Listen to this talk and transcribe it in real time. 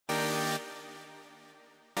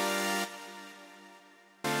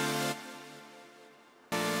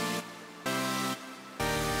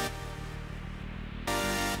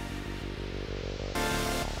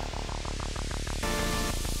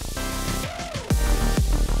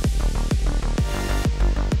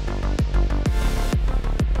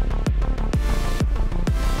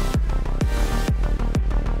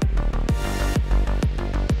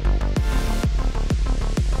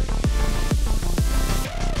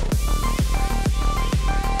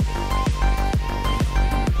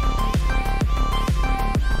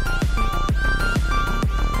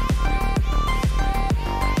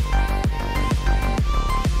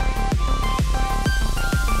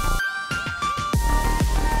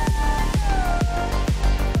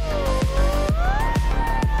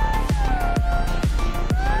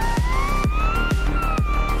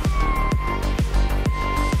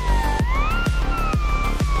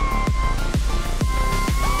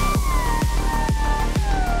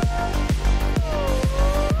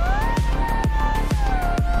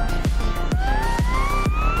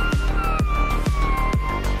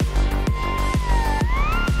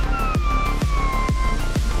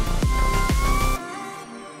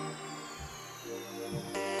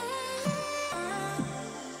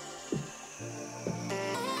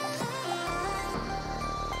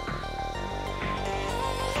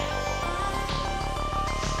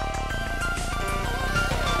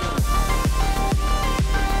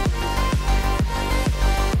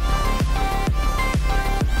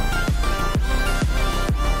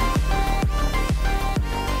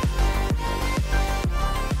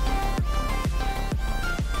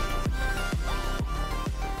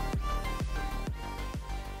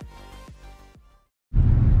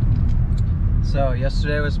So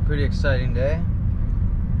yesterday was a pretty exciting day.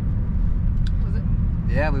 Was it?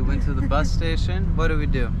 Yeah, we went to the bus station. What did we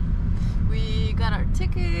do? We got our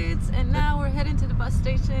tickets and now we're heading to the bus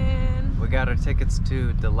station. We got our tickets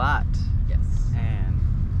to Dalat. Yes. And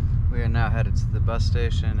we are now headed to the bus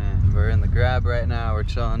station and we're in the Grab right now. We're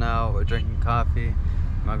chilling out, we're drinking coffee.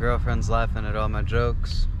 My girlfriend's laughing at all my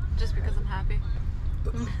jokes. Just because I'm happy.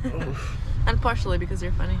 And partially because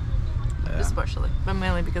you're funny. Yeah. Just partially, but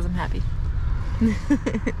mainly because I'm happy.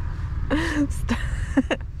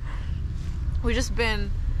 We've just been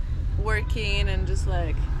working and just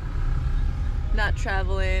like not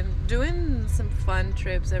traveling, doing some fun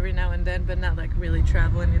trips every now and then, but not like really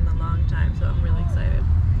traveling in a long time, so I'm really excited.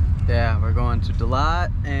 Yeah, we're going to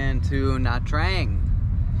Dalat and to Nha Trang.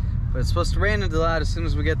 But it's supposed to rain in Dalat as soon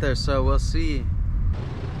as we get there, so we'll see.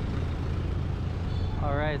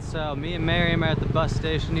 Alright, so me and Miriam are at the bus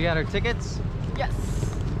station. You got our tickets? Yes.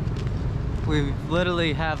 We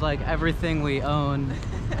literally have like everything we own.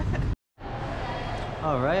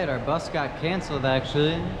 Alright, our bus got canceled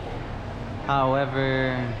actually.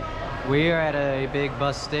 However, we are at a big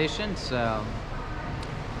bus station, so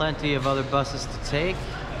plenty of other buses to take.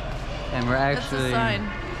 And we're actually, that's a sign.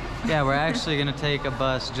 Yeah, we're actually gonna take a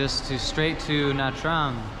bus just to straight to Nha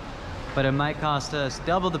Trang. But it might cost us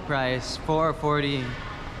double the price, $4.40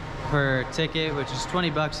 per ticket, which is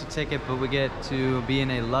 20 bucks a ticket, but we get to be in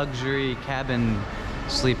a luxury cabin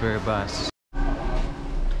sleeper bus.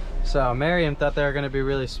 So Miriam thought they were gonna be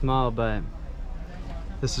really small, but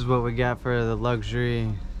this is what we got for the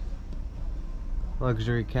luxury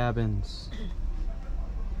cabins.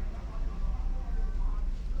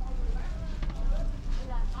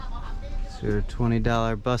 So your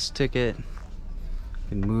 $20 bus ticket. You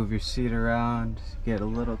can move your seat around, get a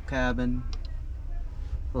little cabin,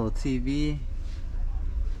 little TV.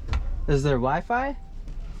 Is there Wi-Fi?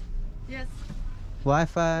 Yes.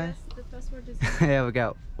 Wi-Fi? Yes, the password is Yeah, we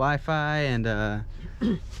got Wi-Fi and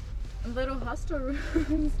little hostel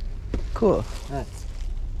rooms. cool. Oh,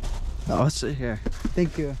 I'll sit here.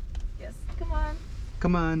 Thank you. Yes, come on.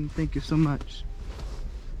 Come on, thank you so much.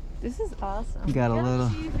 This is awesome. You got a little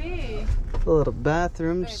TV. little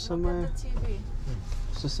bathroom Babe, somewhere. look at the TV.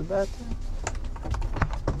 Is this a bathroom?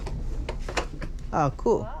 Oh,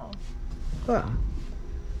 cool. Wow. Wow.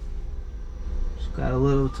 Just got a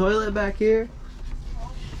little toilet back here.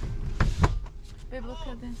 Babe, look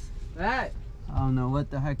at this. That. I don't know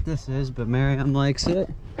what the heck this is, but Miriam likes it.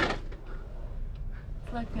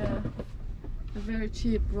 It's like a very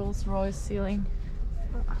cheap Rolls-Royce ceiling.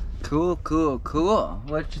 Cool, cool, cool.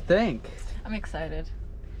 What you think? I'm excited.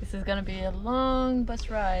 This is gonna be a long bus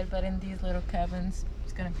ride, but in these little cabins,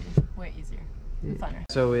 it's gonna be way easier and funner.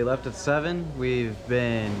 So we left at 7. We've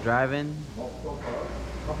been driving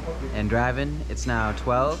and driving. It's now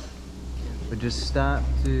 12. We just stopped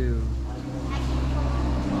to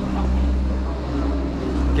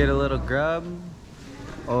get a little grub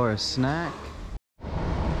or a snack. Should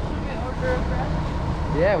we order a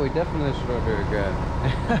Grab? Yeah, we definitely should order a Grab.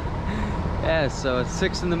 Yeah, so it's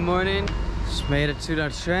 6 in the morning. Just made it to Nha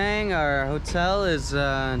Trang. Our hotel is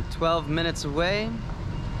 12 minutes away.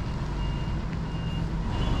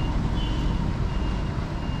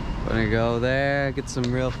 Gonna go there, get some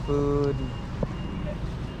real food.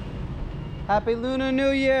 Happy Lunar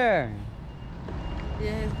New Year!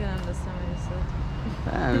 Yeah, he's gonna understand what you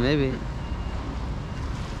said. Maybe.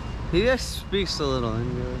 He just speaks a little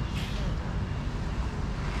English.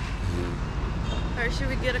 Or should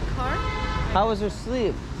we get a car? How was your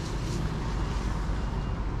sleep?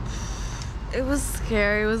 It was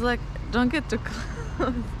scary. It was like, don't get too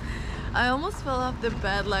close. I almost fell off the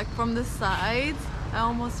bed, like from the sides. I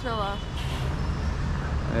almost fell off.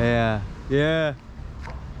 Yeah, yeah.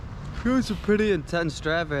 It was a pretty intense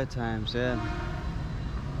drive at times, yeah.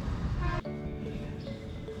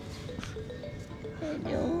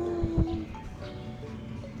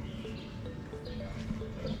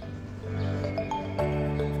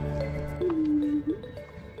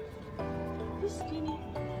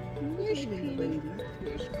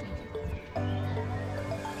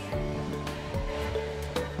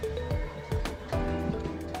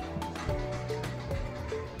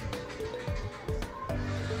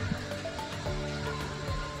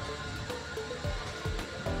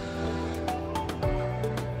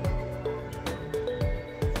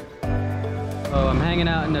 Oh, I'm hanging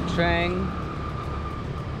out in Nha Trang,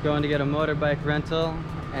 going to get a motorbike rental,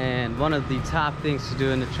 and one of the top things to do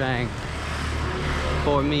in Nha Trang,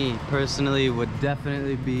 for me personally, would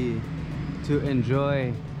definitely be to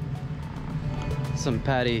enjoy some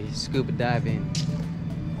PADI scuba diving.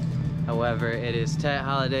 However, it is Tet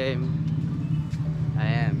holiday. I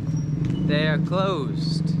am they are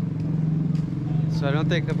closed. So I don't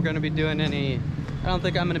think I'm gonna be doing any, I don't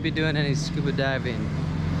think I'm gonna be doing any scuba diving.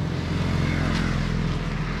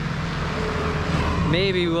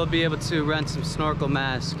 Maybe we'll be able to rent some snorkel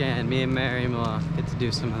masks and me and Miriam will get to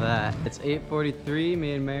do some of that. It's 8:43,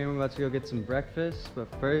 me and Miriam are about to go get some breakfast, but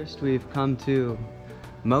first we've come to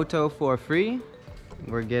Moto for free.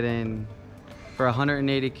 We're getting, for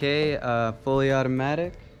 180K, fully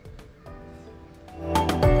automatic.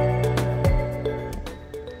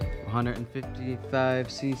 155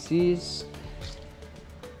 cc's.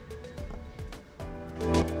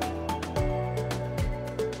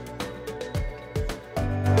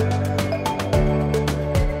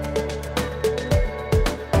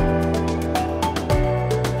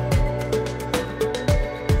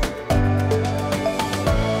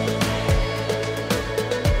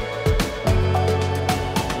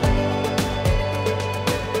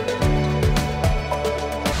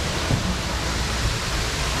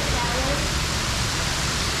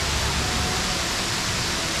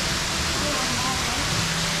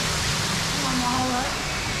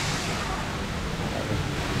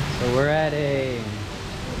 So we're at a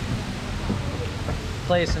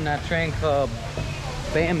place in Nha Trang called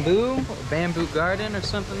Bamboo, or Bamboo Garden or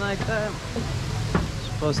something like that. It's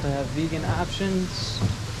supposed to have vegan options.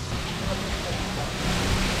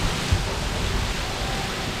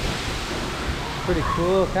 Pretty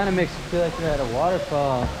cool, kind of makes you feel like you're at a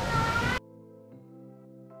waterfall.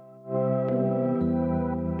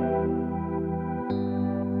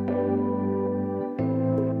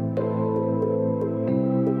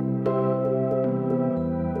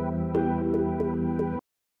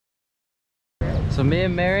 So me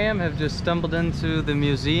and Miriam have just stumbled into the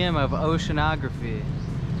Museum of Oceanography.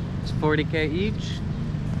 It's 40K each.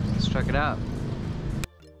 Let's check it out.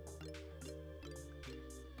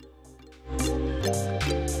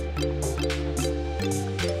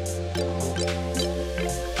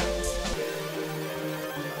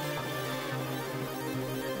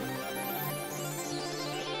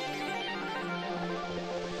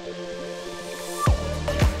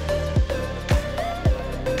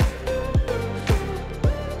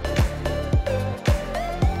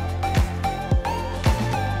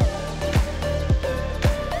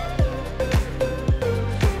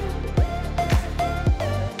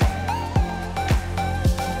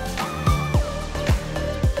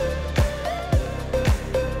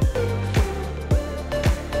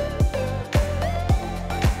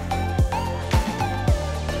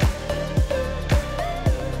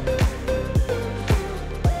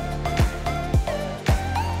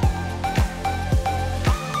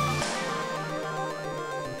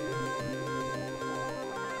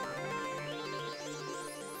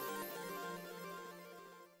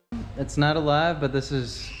 It's not alive, but this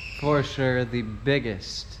is for sure the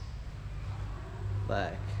biggest,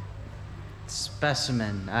 like,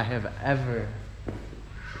 specimen I have ever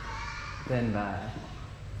been by.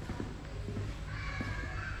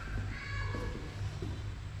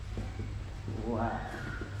 Wow.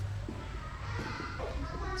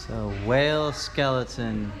 It's a whale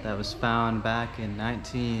skeleton that was found back in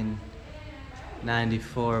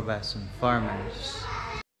 1994 by some farmers.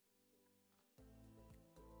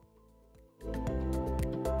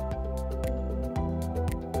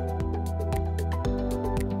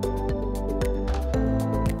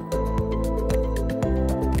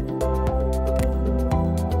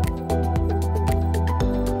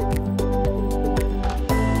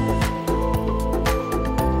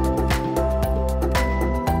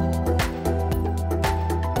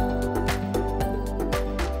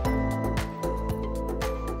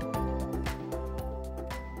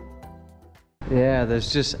 Yeah,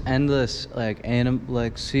 there's just endless like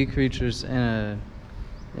sea creatures in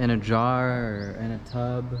a jar or in a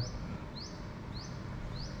tub.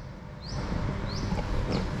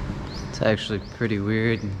 It's actually pretty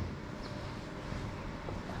weird.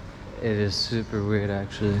 It is super weird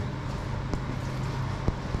actually.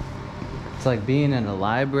 It's like being in a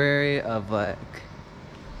library of like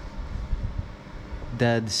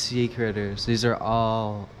dead sea critters. These are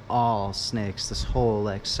all snakes, this whole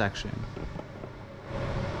like section.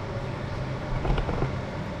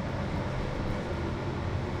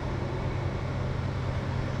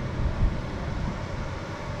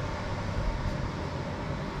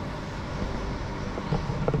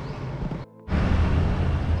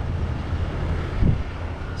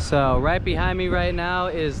 So right behind me right now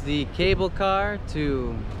is the cable car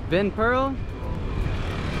to Vinpearl.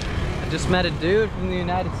 I just met a dude from the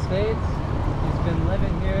United States. He's been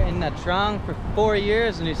living here in Nha Trang for 4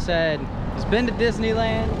 years, and he said he's been to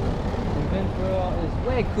Disneyland, and Vinpearl is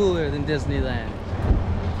way cooler than Disneyland.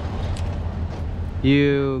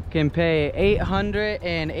 You can pay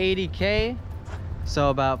 880K,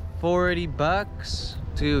 so about 40 bucks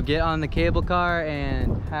to get on the cable car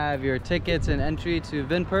and have your tickets and entry to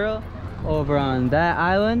Vinpearl over on that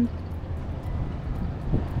island.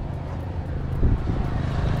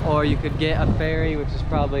 Or you could get a ferry, which is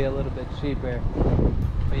probably a little bit cheaper,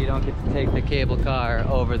 but you don't get to take the cable car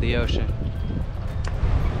over the ocean.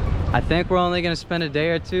 I think we're only gonna spend a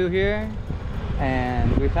day or two here,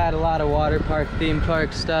 and we've had a lot of water park, theme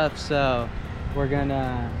park stuff, so we're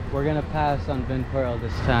gonna pass on Vinpearl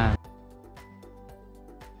this time.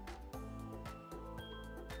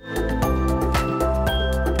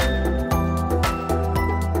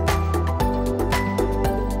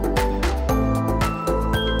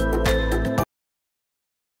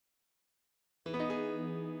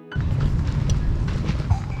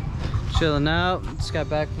 Chilling out, just got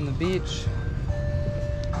back from the beach.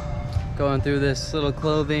 Going through this little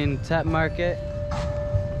clothing tap market.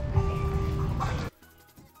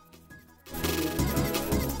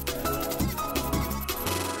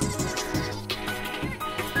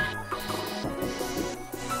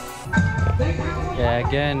 Yeah,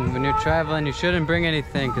 again, when you're traveling, you shouldn't bring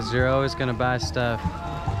anything because you're always gonna buy stuff.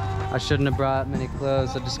 I shouldn't have brought many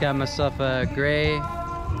clothes. I just got myself a gray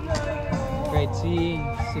tee,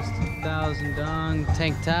 60,000 dong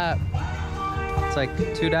tank top. It's like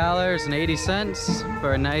 $2.80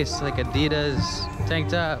 for a nice like Adidas tank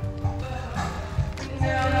top.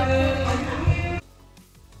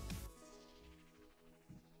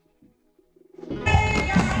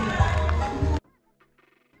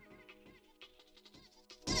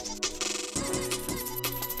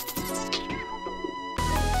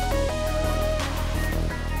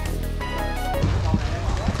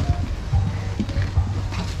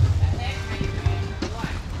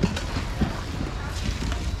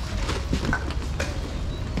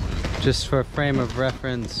 Just for a frame of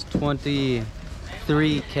reference,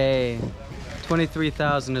 23K,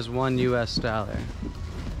 23,000 is $1 US. So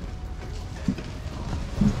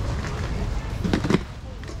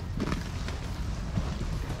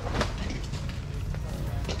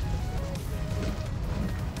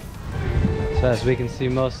as we can see,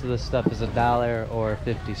 most of the stuff is $1 or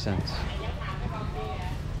 50 cents.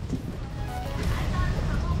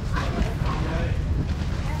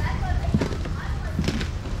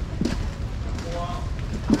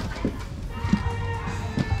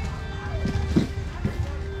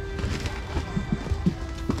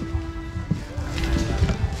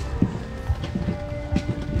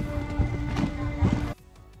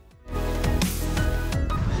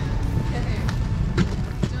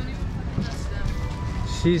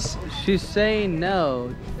 She's saying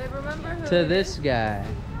no to this guy.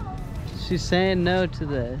 She's saying no to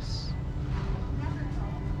this.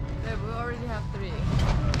 Yeah, we already have 3.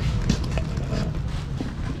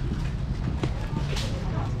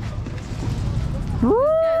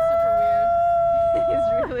 This guy's super weird. He's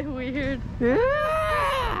really weird.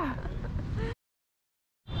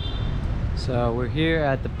 So we're here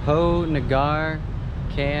at the Nagar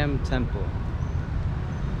Cham temple.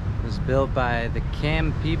 It was built by the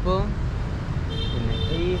Cham people in the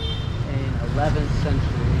 8th and 11th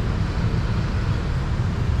century,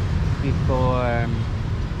 before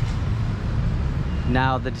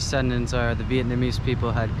now the descendants or the Vietnamese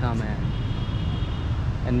people had come in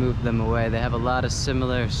and moved them away. They have a lot of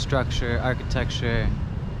similar structure, architecture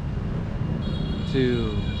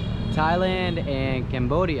to Thailand and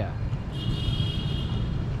Cambodia.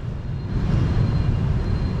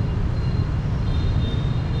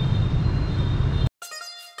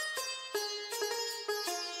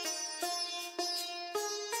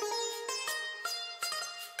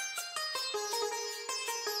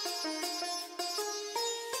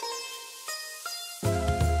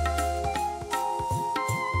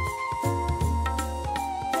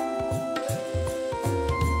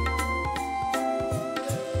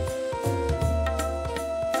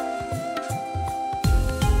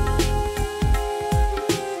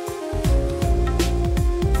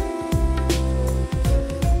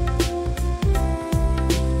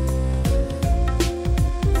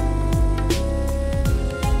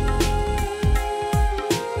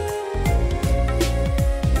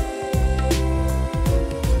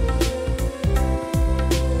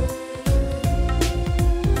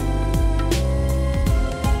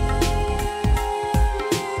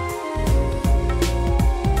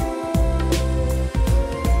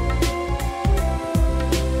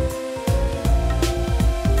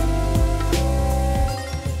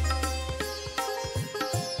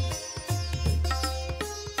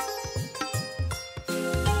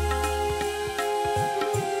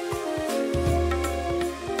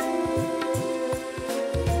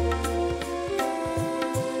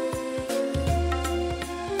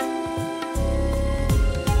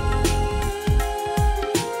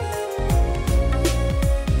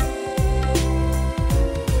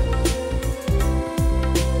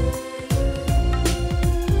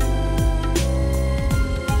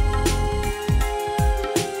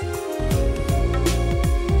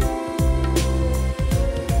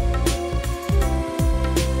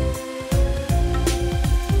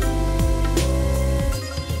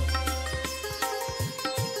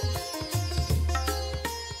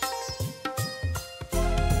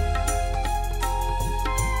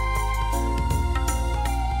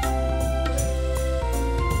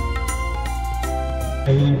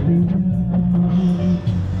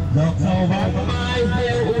 Giọt sầu vắng mai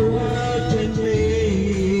theo trên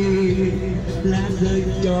mi, lá rơi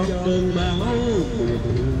cho cơn bão.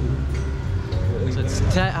 So it's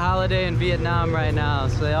tent holiday in Vietnam right now.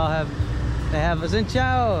 So they have Xin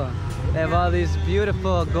chào. They have all these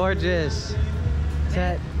beautiful, gorgeous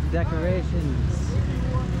tent decorations.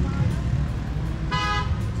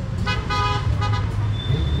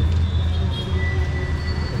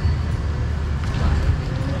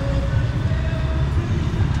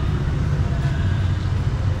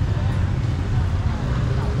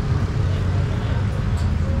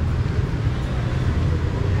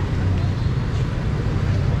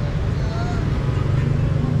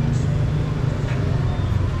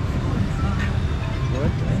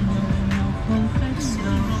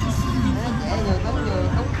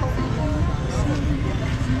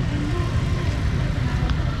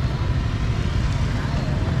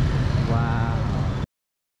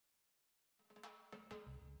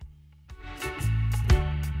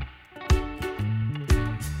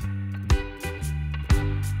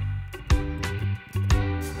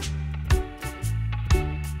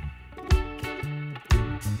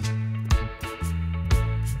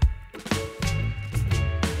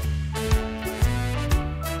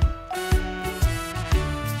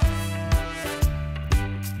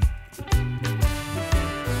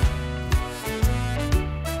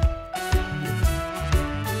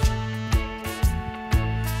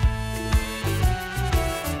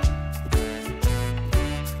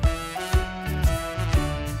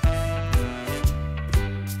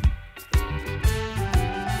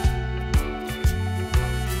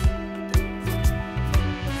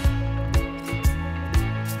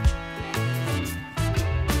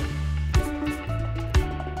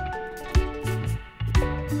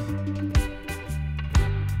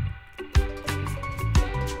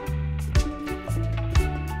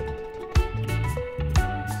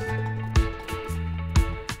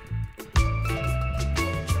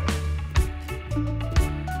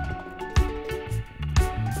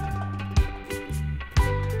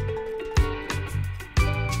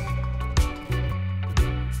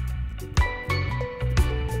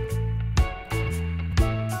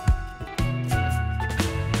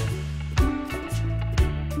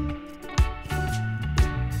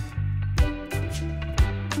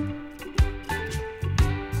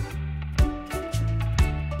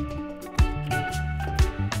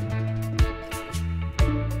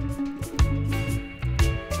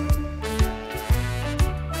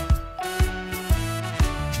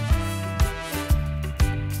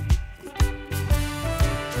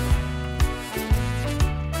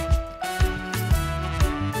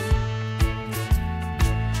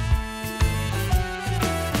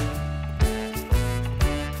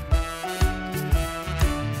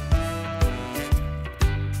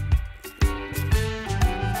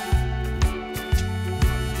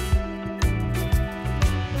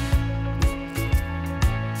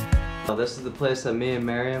 This is the place that me and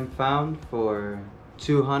Miriam found for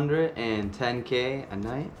 $210K a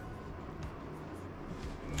night.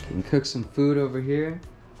 You can cook some food over here.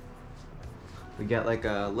 We got like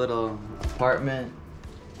a little apartment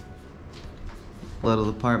for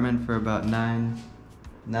about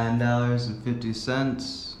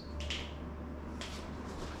 $9.50.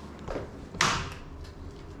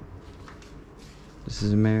 This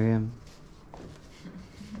is Miriam.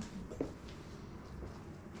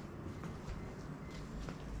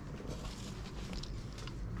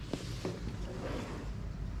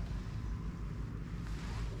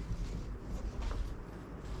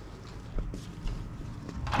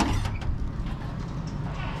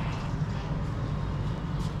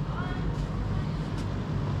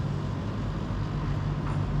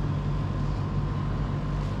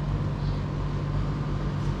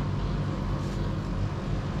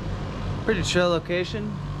 Pretty chill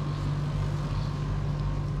location.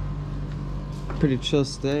 Pretty chill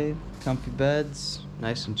stay. Comfy beds,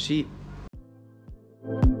 nice and cheap.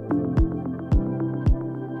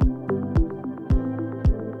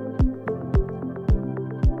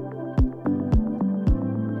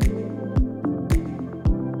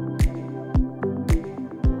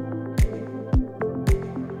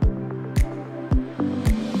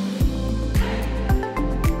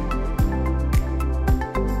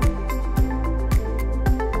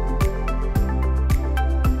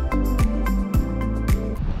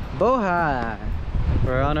 Boha!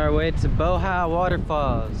 We're on our way to Boha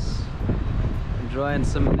Waterfalls. Enjoying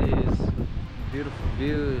some of these beautiful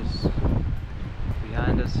views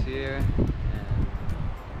behind us here.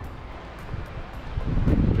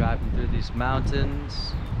 And driving through these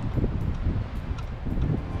mountains.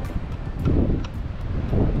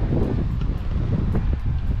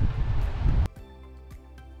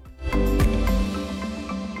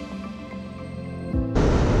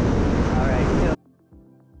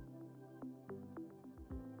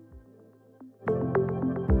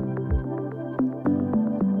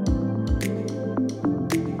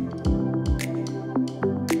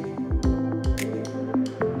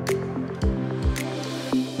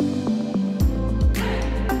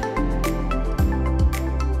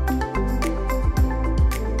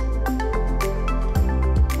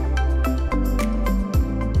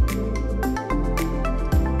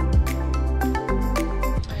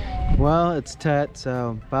 Well, it's Tet,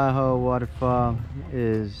 so Baho waterfall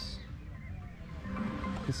is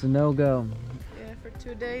it's a no-go. Yeah, for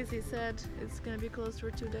 2 days he said it's gonna be closed for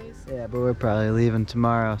 2 days. Yeah, but we're probably leaving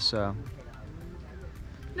tomorrow, so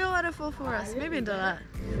No waterfall for us. Maybe in Dalat.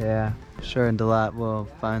 yeah, sure in Dalat we'll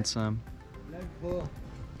find some.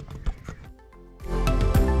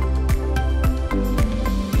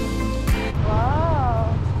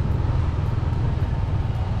 Wow.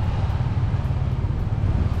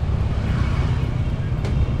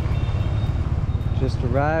 Just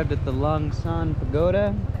arrived at the Son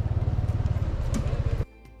Pagoda.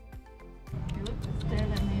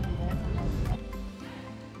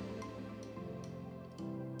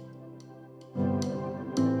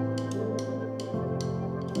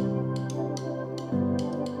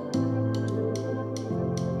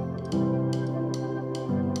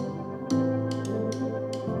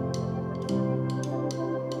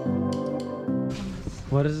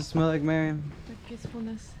 What does it smell like, Miriam? The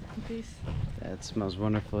peacefulness and peace. Yeah, it smells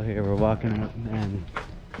wonderful here. We're walking and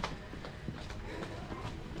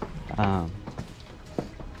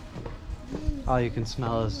all you can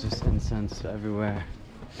smell is just incense everywhere.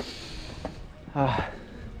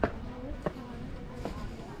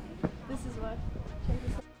 This is what.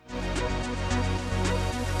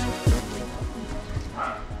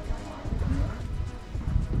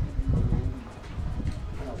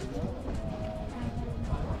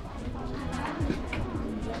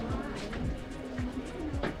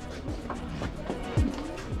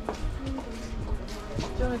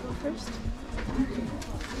 Do you want to go first?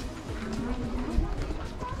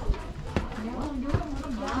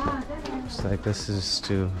 Looks like this is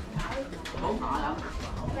to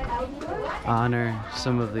honor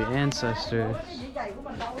some of the ancestors.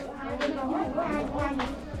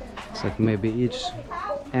 It's like maybe each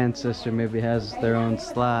ancestor maybe has their own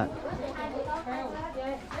slot.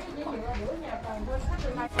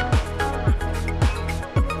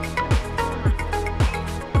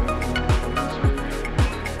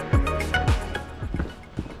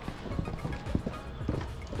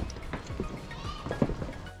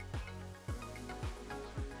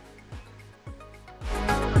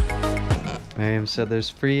 Miriam said there's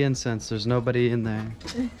free incense, there's nobody in there.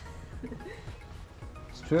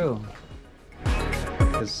 It's true.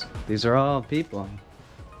 Because these are all people.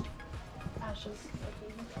 Ashes.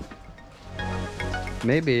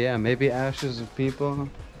 Maybe, yeah, maybe ashes of people.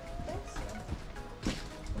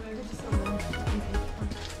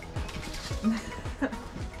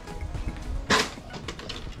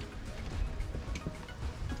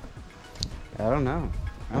 I don't know.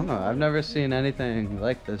 I don't know. I've never seen anything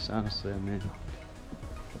like this, honestly. I mean,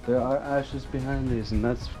 there are ashes behind these, and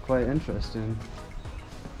that's quite interesting.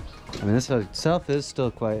 I mean, this itself is still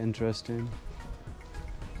quite interesting.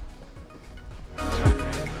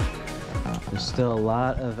 There's still a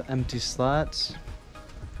lot of empty slots.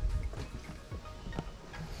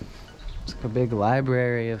 It's like a big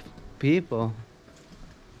library of people.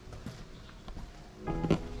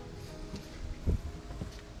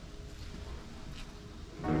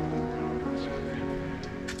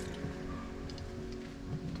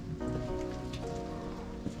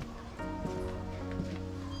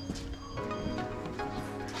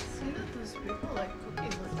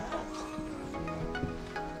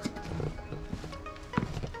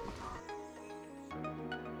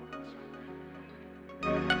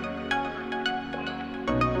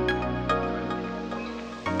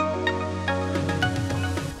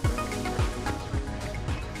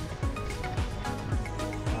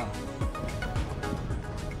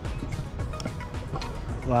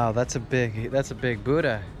 Wow, that's a big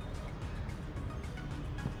Buddha.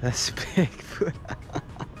 That's a big Buddha.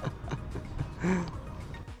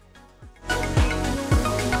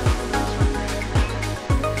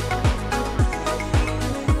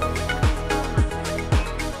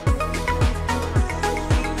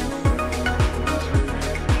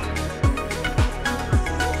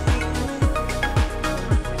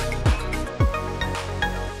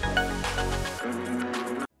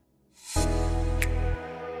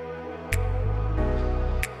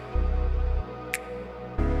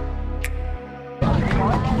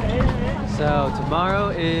 So tomorrow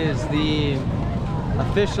is the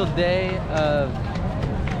official day of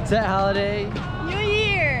Tet holiday. New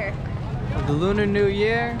Year! Of the Lunar New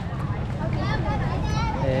Year.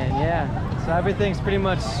 And yeah, so everything's pretty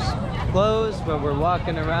much closed, but we're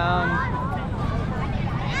walking around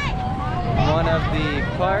one of the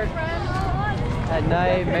parks at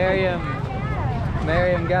night.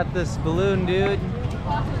 Miriam got this balloon dude.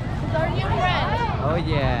 It's our new friend. Oh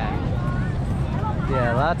yeah.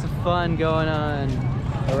 Yeah, lots of fun going on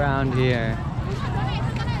around here.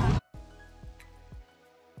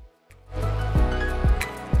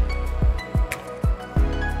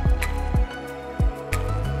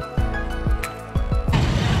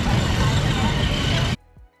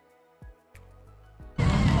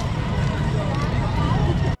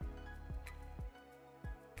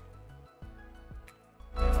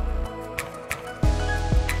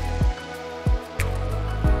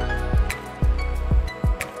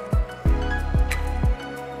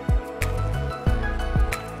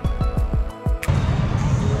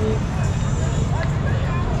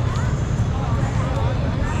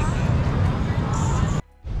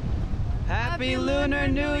 Lunar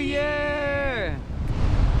New Year!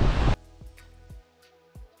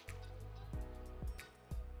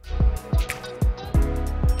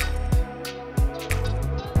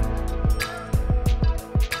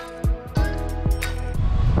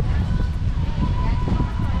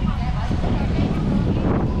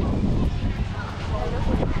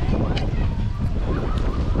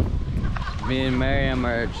 Me and Miriam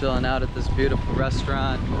are chilling out at this beautiful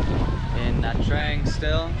restaurant in Nha Trang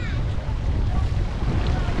still.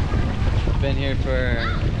 Been here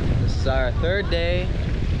this is our 3rd day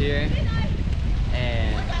here,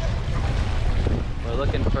 and we're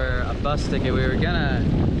looking for a bus ticket. We were gonna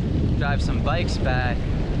drive some bikes back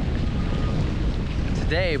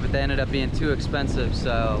today, but they ended up being too expensive,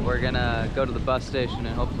 so we're gonna go to the bus station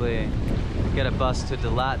and hopefully get a bus to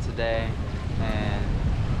Dalat today, and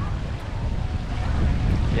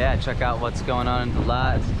yeah, check out what's going on in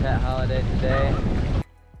Dalat. It's a Tet holiday today.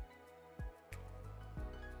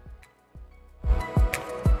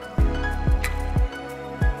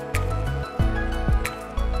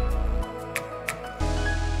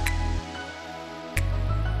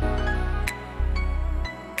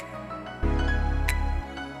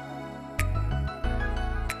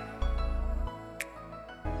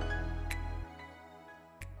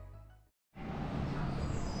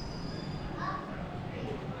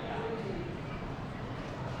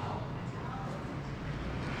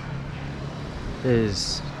 It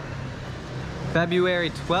is February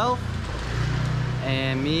 12th,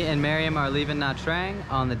 and me and Miriam are leaving Nha Trang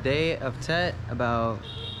on the day of Tet about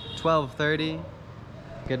 12:30.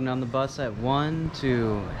 Getting on the bus at 1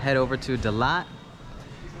 to head over to Dalat.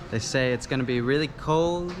 They say it's gonna be really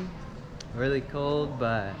cold,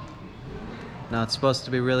 but no, it's supposed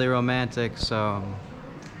to be really romantic, so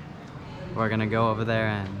we're gonna go over there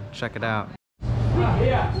and check it out.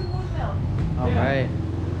 All right.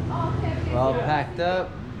 We're all packed up.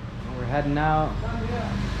 We're heading out. All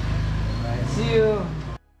right, see you.